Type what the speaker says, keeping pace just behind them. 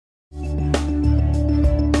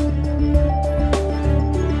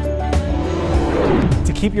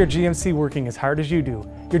keep your GMC working as hard as you do,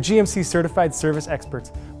 your GMC certified service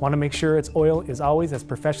experts want to make sure its oil is always as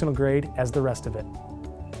professional grade as the rest of it.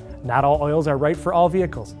 Not all oils are right for all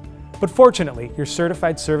vehicles, but fortunately, your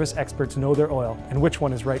certified service experts know their oil and which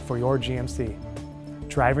one is right for your GMC.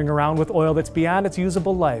 Driving around with oil that's beyond its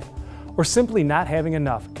usable life, or simply not having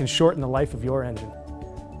enough, can shorten the life of your engine.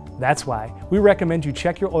 That's why we recommend you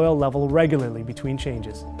check your oil level regularly between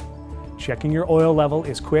changes. Checking your oil level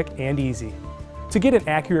is quick and easy. To get an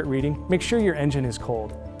accurate reading, make sure your engine is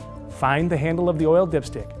cold. Find the handle of the oil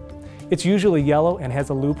dipstick. It's usually yellow and has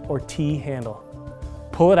a loop or T handle.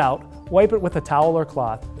 Pull it out, wipe it with a towel or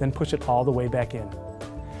cloth, then push it all the way back in.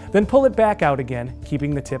 Then pull it back out again,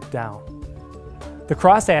 keeping the tip down. The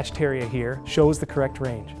cross-hatched area here shows the correct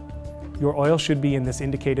range. Your oil should be in this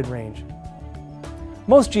indicated range.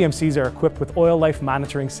 Most GMCs are equipped with oil life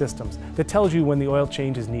monitoring systems that tells you when the oil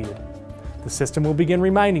change is needed. The system will begin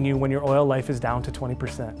reminding you when your oil life is down to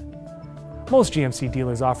 20%. Most GMC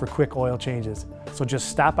dealers offer quick oil changes, so just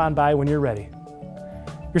stop on by when you're ready.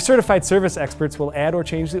 Your certified service experts will add or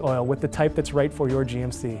change the oil with the type that's right for your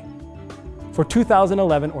GMC. For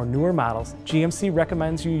 2011 or newer models, GMC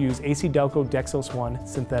recommends you use AC Delco Dexos 1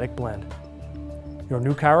 synthetic blend. Your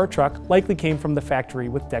new car or truck likely came from the factory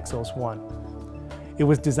with Dexos 1. It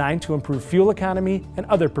was designed to improve fuel economy and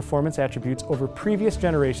other performance attributes over previous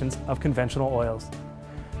generations of conventional oils.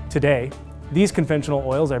 Today, these conventional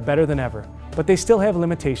oils are better than ever, but they still have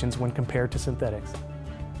limitations when compared to synthetics.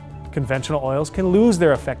 Conventional oils can lose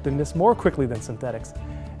their effectiveness more quickly than synthetics,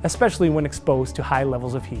 especially when exposed to high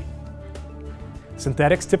levels of heat.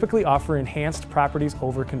 Synthetics typically offer enhanced properties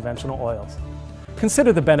over conventional oils.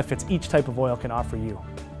 Consider the benefits each type of oil can offer you.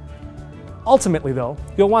 Ultimately though,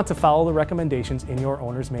 you'll want to follow the recommendations in your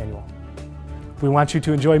owner's manual. We want you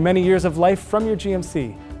to enjoy many years of life from your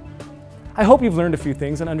GMC. I hope you've learned a few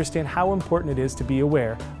things and understand how important it is to be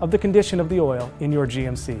aware of the condition of the oil in your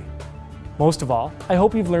GMC. Most of all, I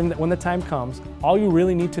hope you've learned that when the time comes, all you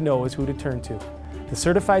really need to know is who to turn to, the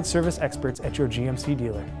certified service experts at your GMC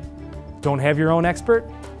dealer. Don't have your own expert?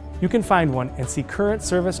 You can find one and see current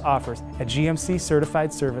service offers at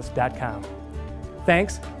gmccertifiedservice.com.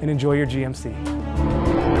 Thanks, and enjoy your GMC.